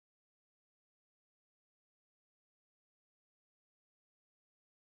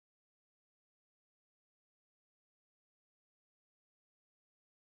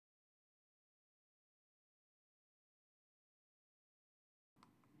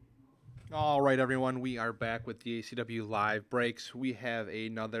All right, everyone, we are back with the ACW live breaks. We have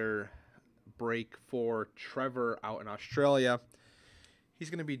another break for Trevor out in Australia. He's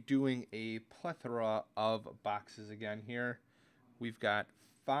going to be doing a plethora of boxes again here. We've got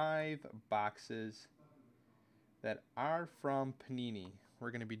 5 boxes that are from Panini.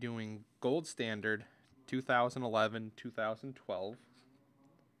 We're going to be doing Gold Standard 2011 2012.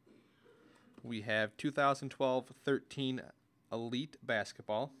 We have 2012-13 Elite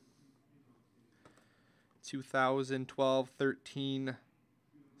Basketball. 2012-13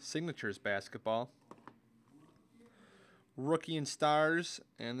 Signatures Basketball. Rookie and Stars,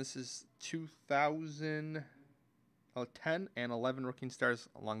 and this is 2010 and 11 Rookie and Stars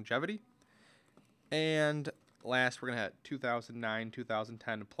Longevity. And last, we're going to have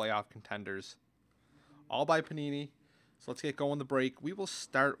 2009-2010 Playoff Contenders, all by Panini. So let's get going the break. We will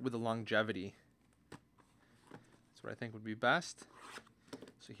start with the Longevity. That's what I think would be best.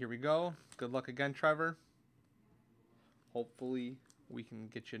 So here we go. Good luck again, Trevor. Hopefully, we can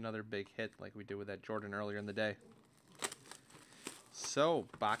get you another big hit like we did with that Jordan earlier in the day. So,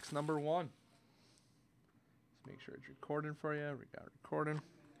 box number 1. Let's make sure it's recording for you. We got it recording.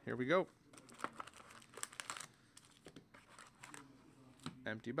 Here we go.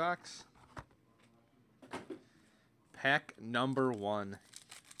 Empty box. Pack number 1.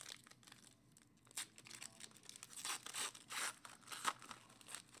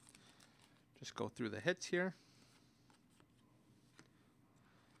 Just go through the hits here.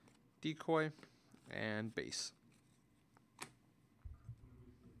 Decoy and base.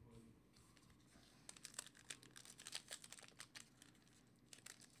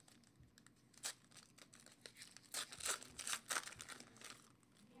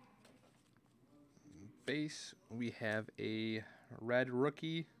 Base, we have a red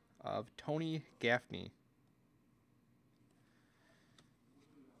rookie of Tony Gaffney.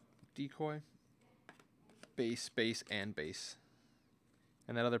 Decoy, base, base, and base.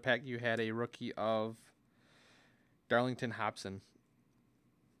 And that other pack, you had a rookie of Darlington Hobson.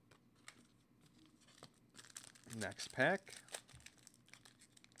 Next pack.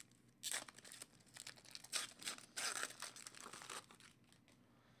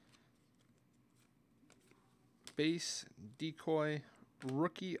 Base, decoy,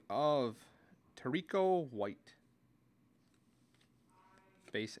 rookie of Tarico White.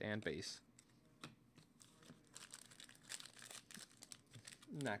 Base and base.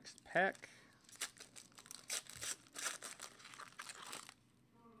 Next pack.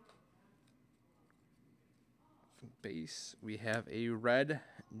 Base, we have a red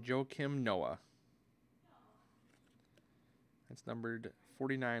Joakim Noah. That's numbered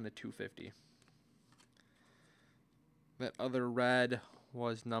 49/250. That other red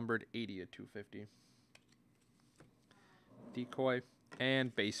was numbered 80/250. Decoy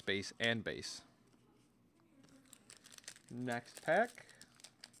and base, base, and base. Next pack.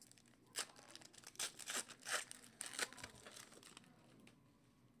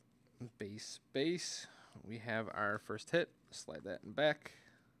 Base, base. We have our first hit. Slide that in back.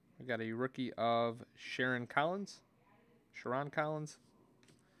 We got a rookie of Sharon Collins.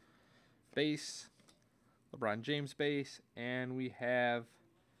 Base. LeBron James base. And we have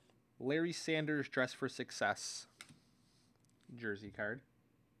Larry Sanders Dress for Success jersey card.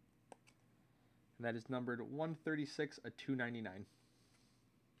 And that is numbered 136/299.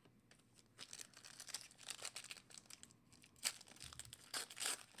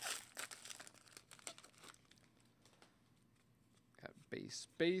 Base,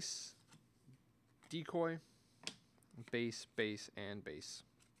 base, decoy, base, base, and base.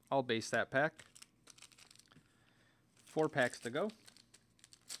 I'll base that pack. 4 packs to go.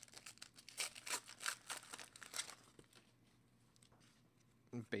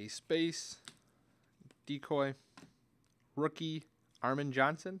 Base, base, decoy, rookie, Armin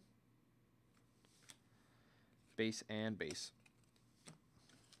Johnson, base, and base.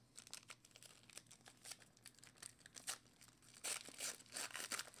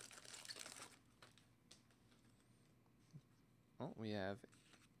 Well, we have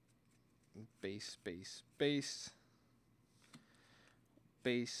base, base, base,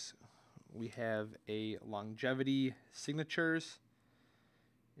 base. We have a longevity signatures.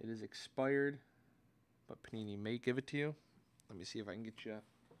 It is expired, but Panini may give it to you. Let me see if I can get you.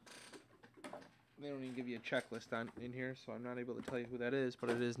 They don't even give you a checklist on in here, so I'm not able to tell you who that is, but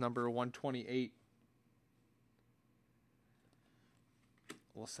it is number 128.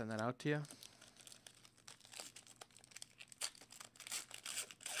 We'll send that out to you.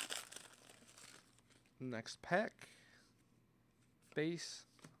 Next pack. Base.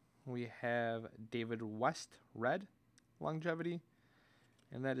 We have David West, red, longevity.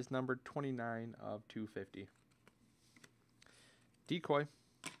 And that is numbered 29 of 250. Decoy,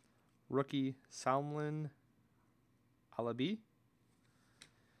 rookie Salman Alabi,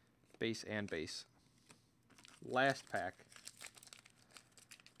 base and base. Last pack.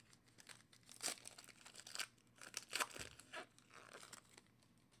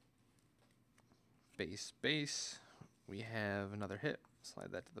 Base, base. We have another hit.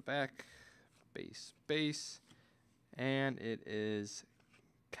 Slide that to the back. Base, base. And it is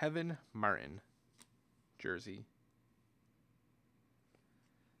Kevin Martin jersey.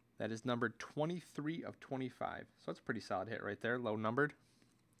 That is numbered 23 of 25. So that's a pretty solid hit right there, low numbered.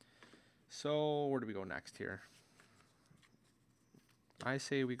 So where do we go next here? I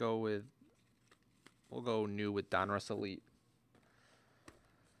say we go with, we'll go new with Donruss Elite.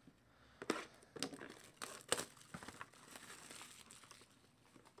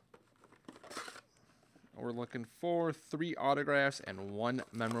 We're looking for 3 autographs and 1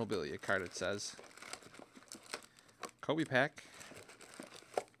 memorabilia card, it says. Kobe pack.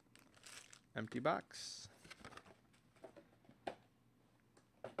 Empty box.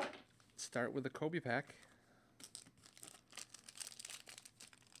 Start with the Kobe pack.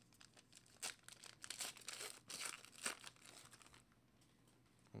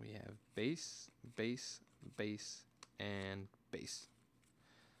 We have base, base, base, and base.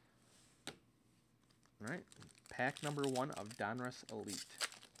 All right, pack number 1 of Donruss Elite.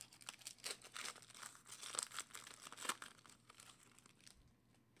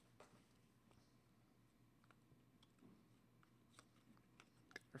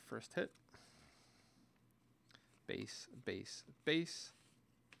 Our first hit. Base, base, base.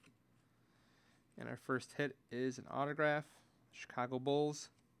 And our first hit is an autograph. Chicago Bulls,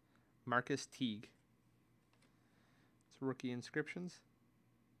 Marcus Teague. It's rookie inscriptions.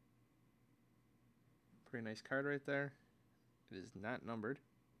 Pretty nice card right there. It is not numbered.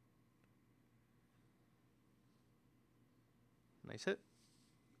 Nice hit.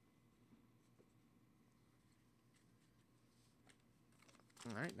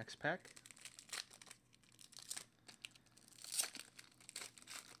 All right, next pack.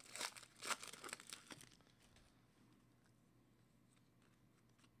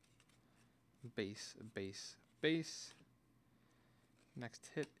 Base, base, base.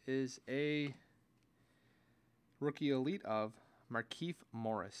 Next hit is a rookie elite of Markieff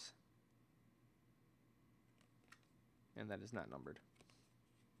Morris. And that is not numbered.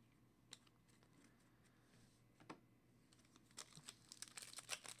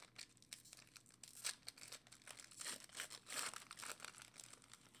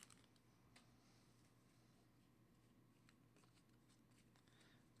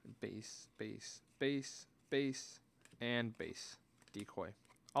 Base, base, base, base, and base. Decoy.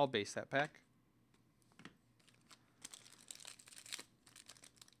 I'll base that pack.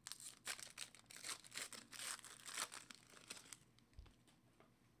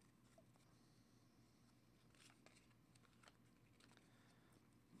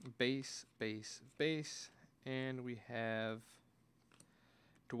 Base, base, base, and we have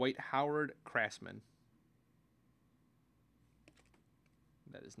Dwight Howard Craftsman.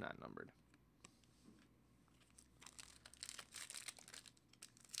 That is not numbered.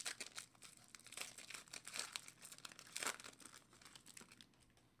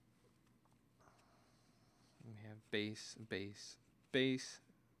 We have base, base, base,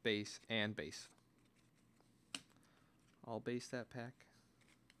 base, and base. I'll base that pack.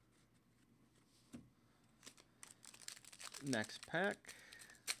 Next pack.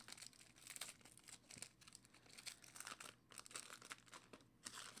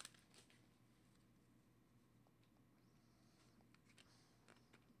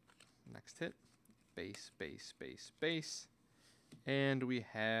 Next hit. Base, base, base, base. And we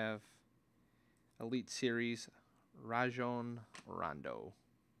have Elite Series Rajon Rondo.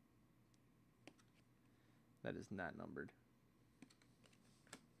 That is not numbered.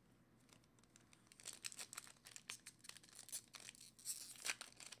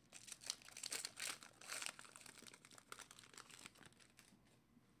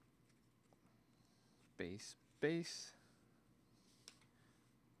 Base, base.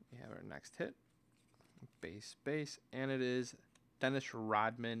 We have our next hit. Base, base. And it is Dennis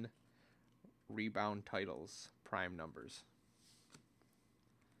Rodman Rebound Titles, prime numbers.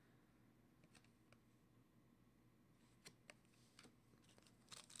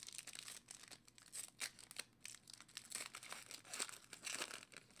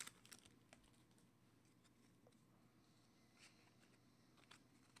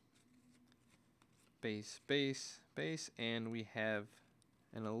 Base, base, base, and we have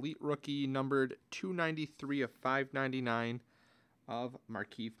an Elite Rookie numbered 293 of 599, of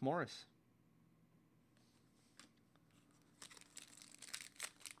Markieff Morris.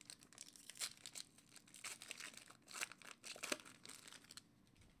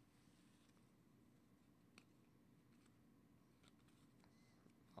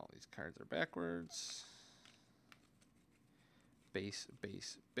 All these cards are backwards. Base,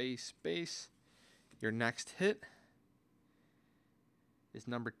 base, base, base. Your next hit is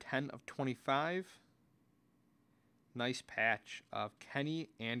number 10 of 25. Nice patch of Kenny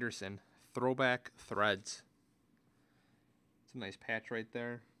Anderson. Throwback Threads. It's a nice patch right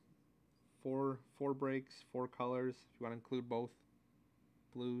there. Four breaks, 4 colors. If you want to include both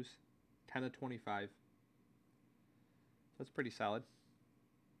blues. 10 of 25. That's pretty solid.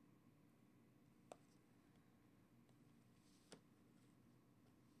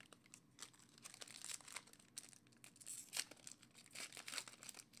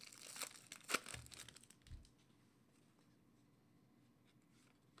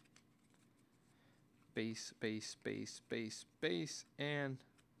 Base, base, base, base, base, and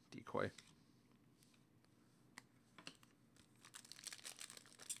decoy.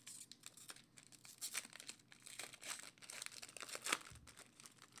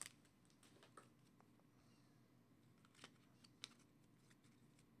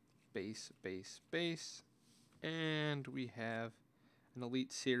 Base, base, base, and we have an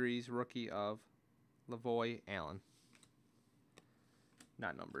Elite Series rookie of Lavoy Allen.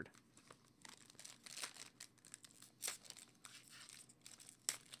 Not numbered.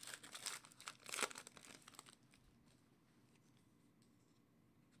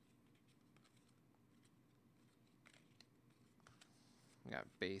 We got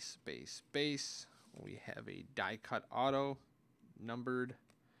base, base, base. We have a die cut auto numbered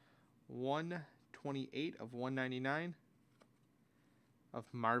 128 of 199 of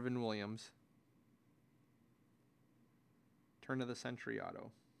Marvin Williams. Turn of the century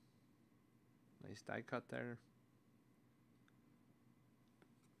auto. Nice die cut there.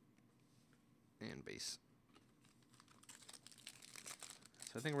 And base.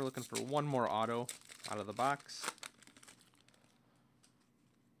 So I think we're looking for one more auto out of the box.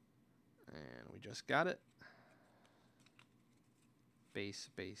 And we just got it. Base,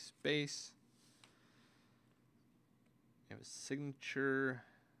 base, base. We have a signature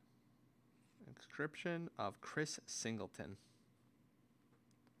inscription of Chris Singleton.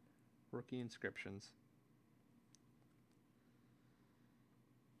 Rookie inscriptions.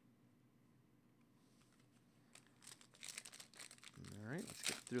 All right, let's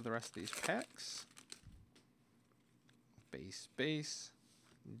get through the rest of these packs. Base, base,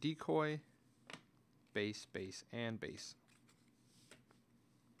 decoy, base, base, and base.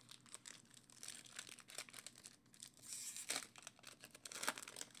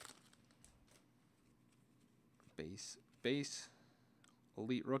 Base, base,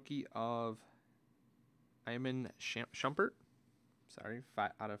 elite rookie of Iman Shumpert. Sorry,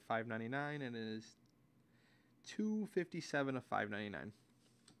 out of 599, and it is 257 of 599.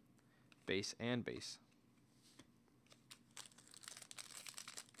 Base and base.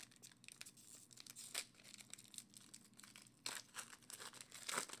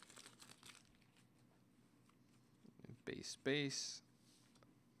 Base, base.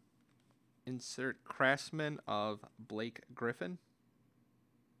 Insert Craftsman of Blake Griffin.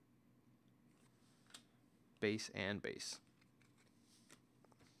 Base and base.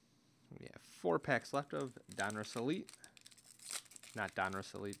 We have 4 packs left of Donruss Elite. Not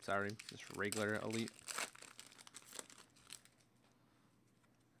Donruss Elite, sorry. Just regular Elite.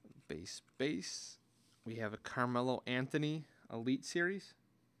 Base, base. We have a Carmelo Anthony Elite Series.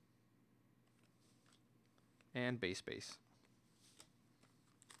 And base, base.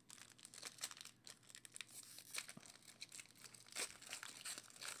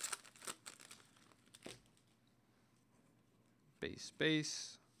 Base,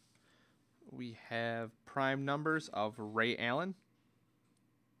 base. We have prime numbers of Ray Allen.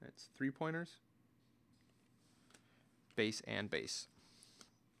 That's 3-pointers. Base and base.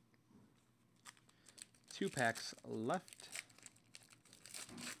 2 packs left.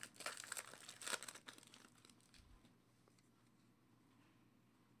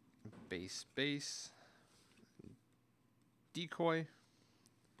 Base, base. Decoy.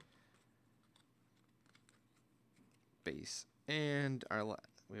 Base. And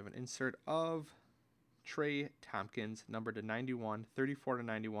we have an insert of Trey Tompkins, numbered to 91, 34 to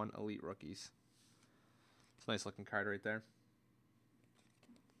 91 Elite Rookies. It's a nice looking card right there.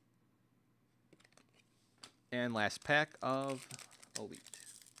 And last pack of Elite.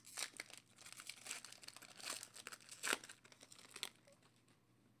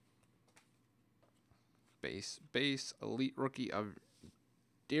 Base. base. Elite rookie of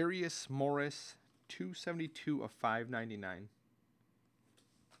Darius Morris, 272 of 599.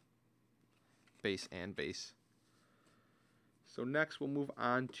 Base and base. So next we'll move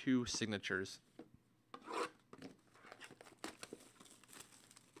on to signatures.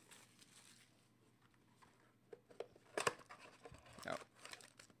 Now,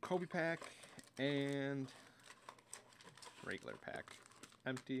 Kobe pack and regular pack.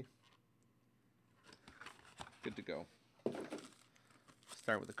 Empty. Good to go.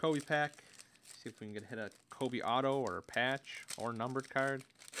 Start with the Kobe pack. See if we can hit a Kobe auto or a patch or numbered card.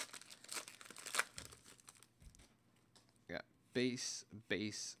 Got base,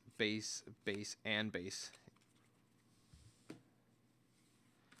 base, base, base, and base.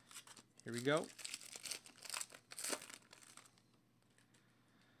 Here we go.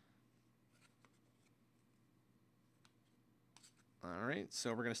 All right,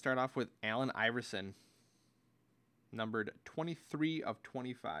 so we're going to start off with Allen Iverson, numbered 23 of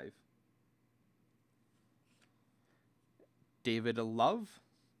 25. David Love,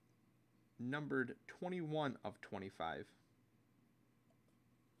 numbered 21 of 25.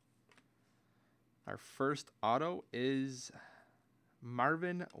 Our first auto is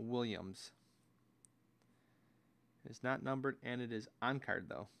Marvin Williams. It's not numbered, and it is on card,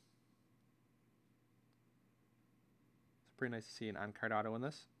 though. It's pretty nice to see an on-card auto in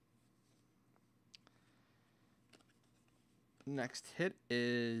this. Next hit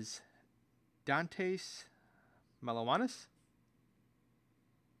is Dantes Melowanis.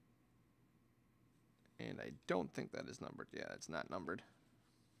 And I don't think that is numbered. Yeah, it's not numbered.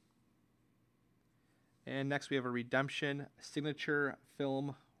 And next we have a redemption signature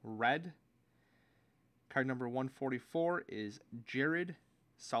film red. Card number 144 is Jared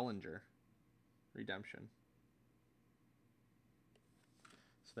Sullinger. Redemption.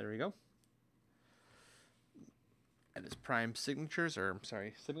 So there we go. That is prime signatures, or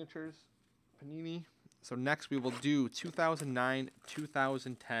sorry, signatures, Panini. So next we will do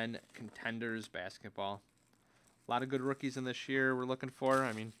 2009-2010 Contenders basketball. A lot of good rookies in this year we're looking for.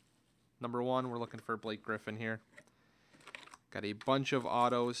 I mean, number one, we're looking for Blake Griffin here. Got a bunch of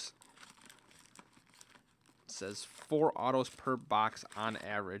autos. It says 4 autos per box on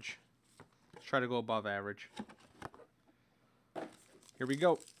average. Let's try to go above average. Here we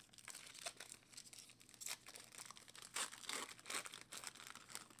go.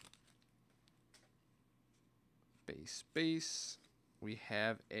 Base. We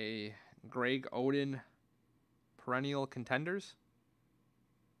have a Greg Oden Perennial Contenders.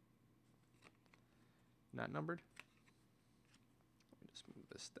 Not numbered. Let me just move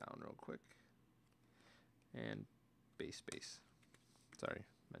this down real quick. And base. Sorry,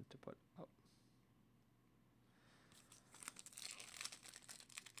 meant to put up.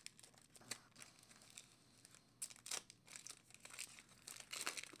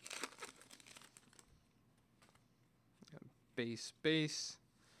 Base.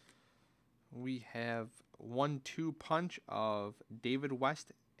 We have 1-2 punch of David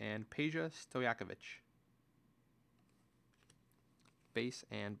West and Peja Stojakovic. Base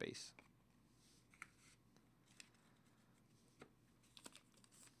and base.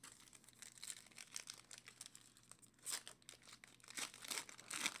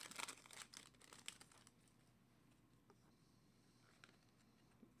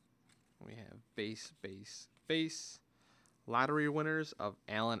 We have base. Lottery winners of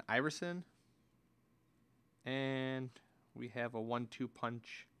Allen Iverson. And we have a 1-2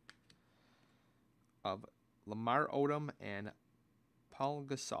 punch of Lamar Odom and Paul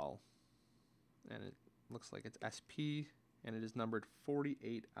Gasol. And it looks like it's SP, and it is numbered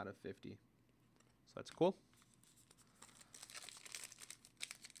 48 out of 50. So that's cool.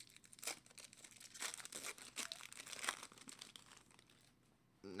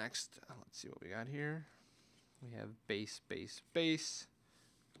 Next, let's see what we got here. We have base.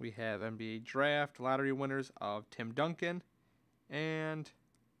 We have NBA Draft lottery winners of Tim Duncan and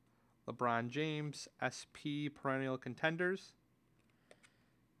LeBron James, SP Perennial Contenders.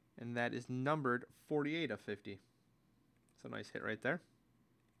 And that is numbered 48 of 50. So nice hit right there.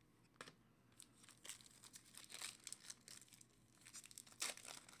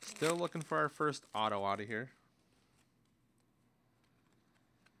 Still looking for our first auto out of here.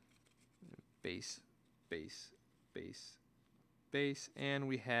 Base, and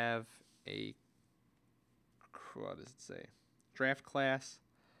we have a, what does it say? Draft class,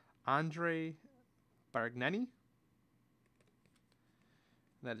 Andre Bargnani.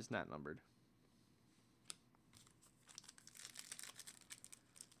 That is not numbered.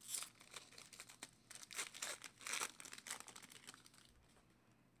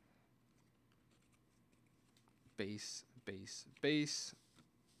 base.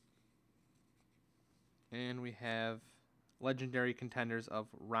 And we have legendary contenders of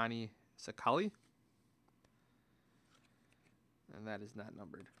Ronnie Sakali. And that is not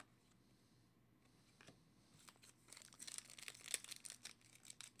numbered.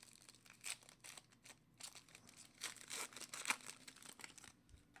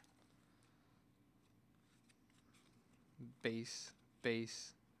 Base,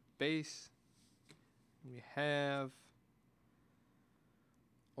 base, base. We have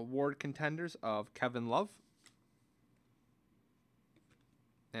award contenders of Kevin Love.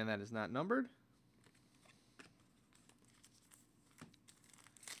 And that is not numbered.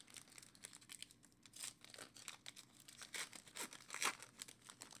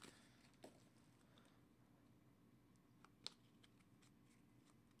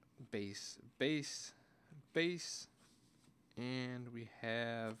 Base, base, base. And we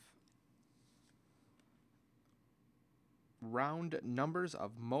have round numbers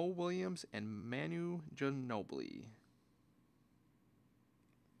of Mo Williams and Manu Ginobili.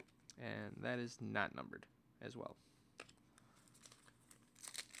 And that is not numbered as well.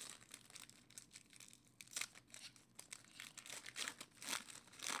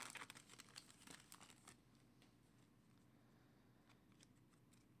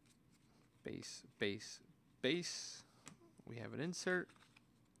 Base, base, base. We have an insert,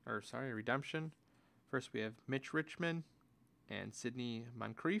 or sorry, redemption. First we have Mitch Richmond and Sidney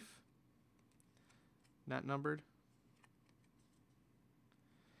Moncrief. Not numbered.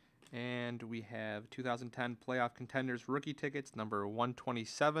 And we have 2010 playoff contenders rookie tickets, number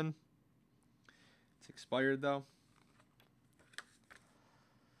 127. It's expired though.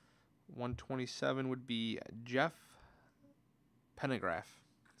 127 would be Jeff Pendergraph.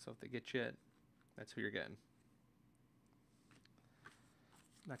 So if they get you, that's who you're getting.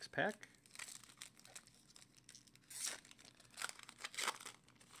 Next pack.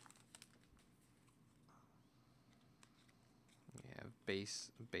 We have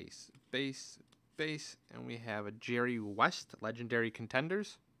base, base, base, base, and we have a Jerry West, legendary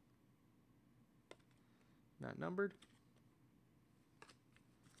contenders. Not numbered.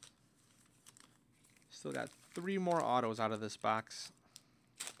 Still got 3 more autos out of this box.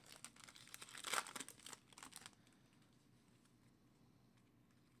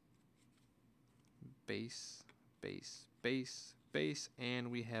 Base, base, base, base,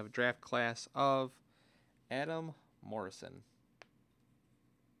 and we have draft class of Adam Morrison.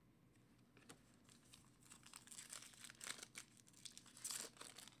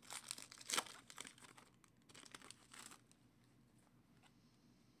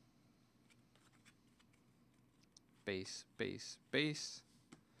 Base, base, base.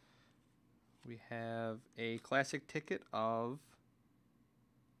 We have a classic ticket of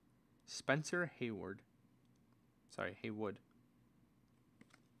Spencer Haywood. Sorry, Haywood.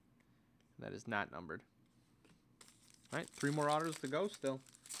 That is not numbered. All right, 3 more autos to go still.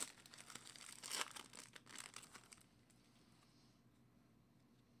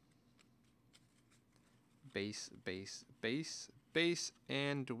 Base, base, base, base,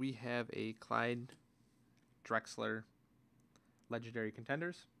 and we have a Clyde Drexler legendary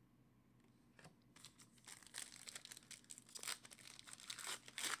contenders.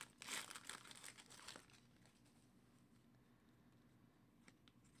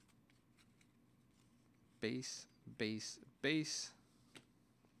 Base, base, base,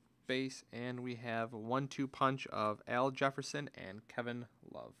 base, and we have a 1-2 punch of Al Jefferson and Kevin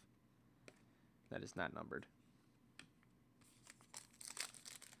Love. That is not numbered.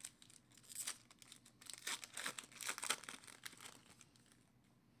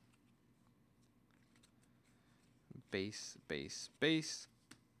 Base, base, base.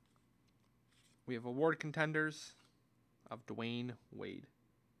 We have award contenders of Dwayne Wade.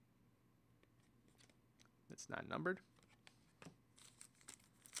 It's not numbered.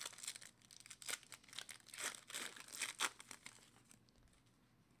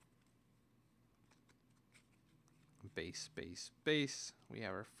 Base, base, base. We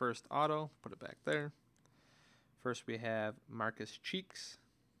have our first auto. Put it back there. First we have Marcus Cheeks.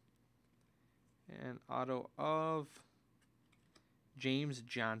 And auto of James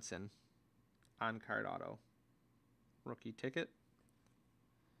Johnson. On-card auto. Rookie ticket.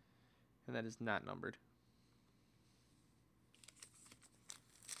 And that is not numbered.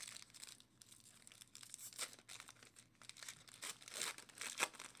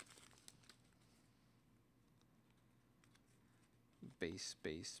 Base,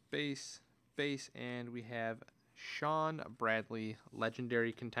 base, base, base, and we have Sean Bradley,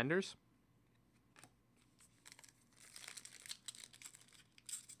 legendary contenders.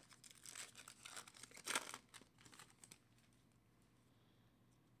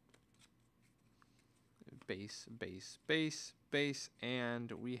 base, base, base, base, and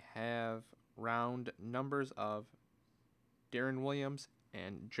we have round numbers of Darren Williams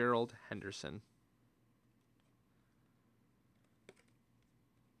and Gerald Henderson.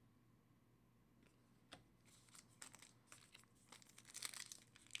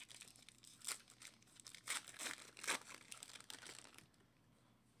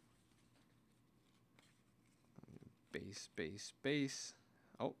 Base, base, base.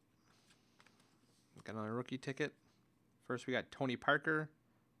 Oh, got another rookie ticket. First, we got Tony Parker,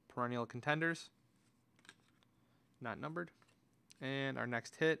 perennial contenders, not numbered. And our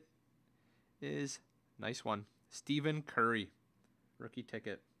next hit is, nice one, Stephen Curry, rookie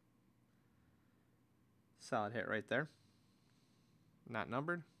ticket. Solid hit right there. Not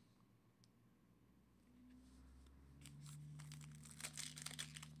numbered.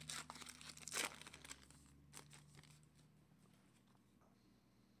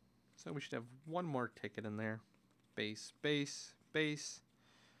 So we should have one more ticket in there. Base, base, base.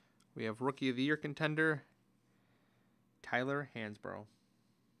 We have Rookie of the Year contender, Tyler Hansbrough.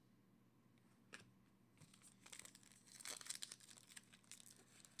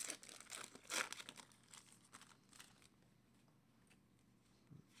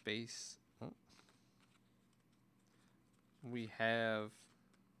 Base. Oh. We have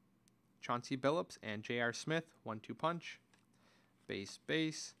Chauncey Billups and J.R. Smith, 1-2 punch. Base,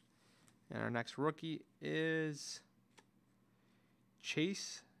 base. And our next rookie is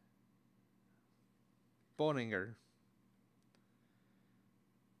Chase Boninger.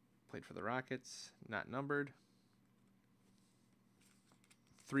 Played for the Rockets, not numbered.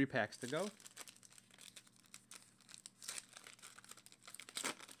 3 packs to go.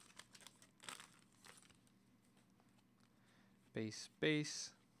 Base,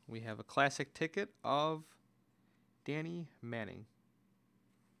 base. We have a classic ticket of Danny Manning.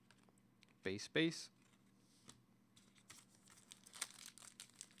 Base, base.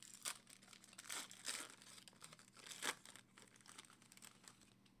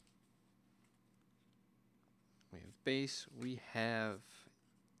 We have base. We have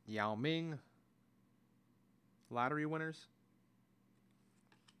Yao Ming. Lottery winners.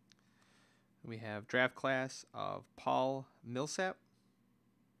 We have draft class of Paul Millsap.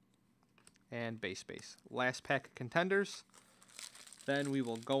 And base, base. Last pack of contenders. Then we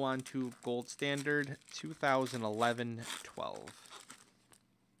will go on to Gold Standard 2011-12.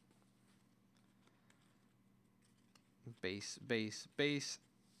 Base, base, base,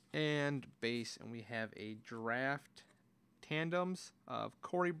 and base. And we have a draft tandems of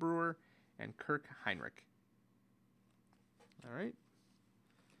Corey Brewer and Kirk Heinrich. All right.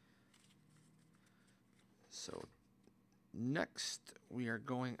 So next we are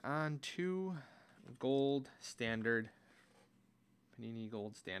going on to Gold Standard. Panini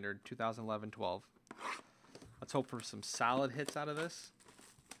Gold Standard 2011-12. Let's hope for some solid hits out of this.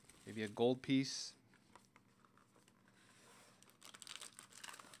 Maybe a gold piece.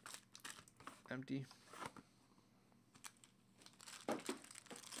 Empty. Let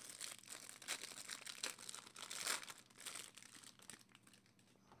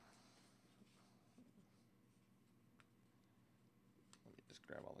me just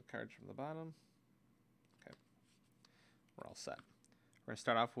grab all the cards from the bottom. Okay. We're all set. We're going to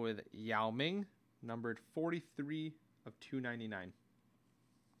start off with Yao Ming, numbered 43 of 299.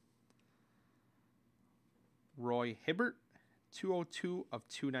 Roy Hibbert, 202 of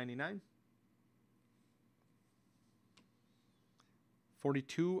 299.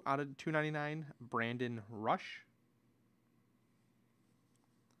 42 out of 299, Brandon Rush.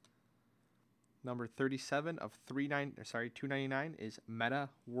 Number 37 of 299 is Meta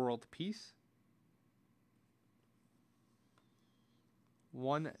World Peace.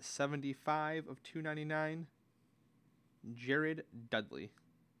 175 of 299, Jared Dudley.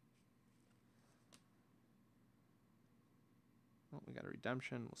 Oh, we got a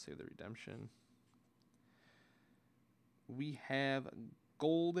redemption. We'll save the redemption. We have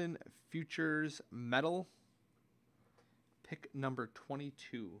Golden Futures Medal, pick number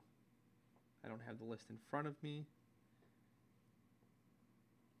 22. I don't have the list in front of me.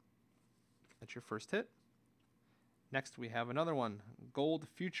 That's your first hit. Next, we have another one, Gold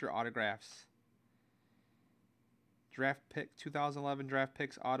Future Autographs. Draft pick, 2011 draft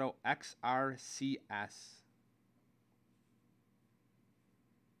picks auto XRCS.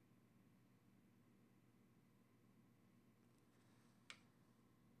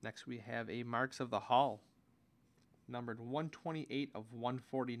 Next, we have a Marks of the Hall, numbered 128 of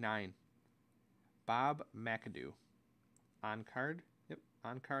 149. Bob McAdoo. On card. Yep,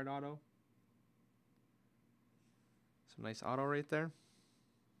 on card auto. Some nice auto right there.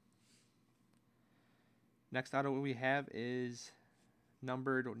 Next auto we have is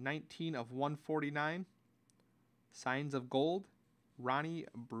numbered 19 of 149. Signs of Gold, Ronnie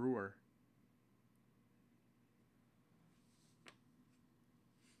Brewer.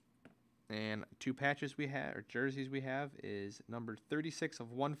 And 2 patches we have, or jerseys we have, is number 36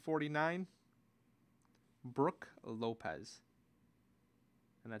 of 149, Brooke Lopez.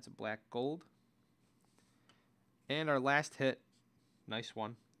 And that's a black gold. And our last hit, nice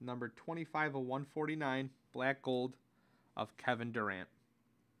one, number 25 of 149, black gold of Kevin Durant.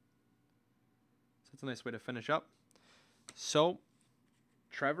 So that's a nice way to finish up. So,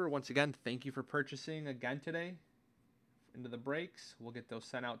 Trevor, once again, thank you for purchasing again today into the breaks. We'll get those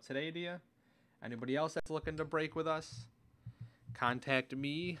sent out today to you. Anybody else that's looking to break with us, contact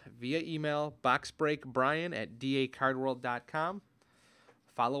me via email, boxbreakbrian@dacardworld.com.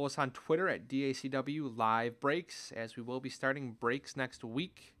 Follow us on Twitter at DACW Live Breaks, as we will be starting breaks next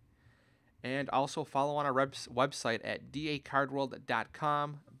week. And also follow on our website at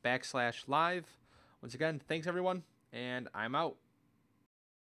dacardworld.com/live. Once again, thanks everyone, and I'm out.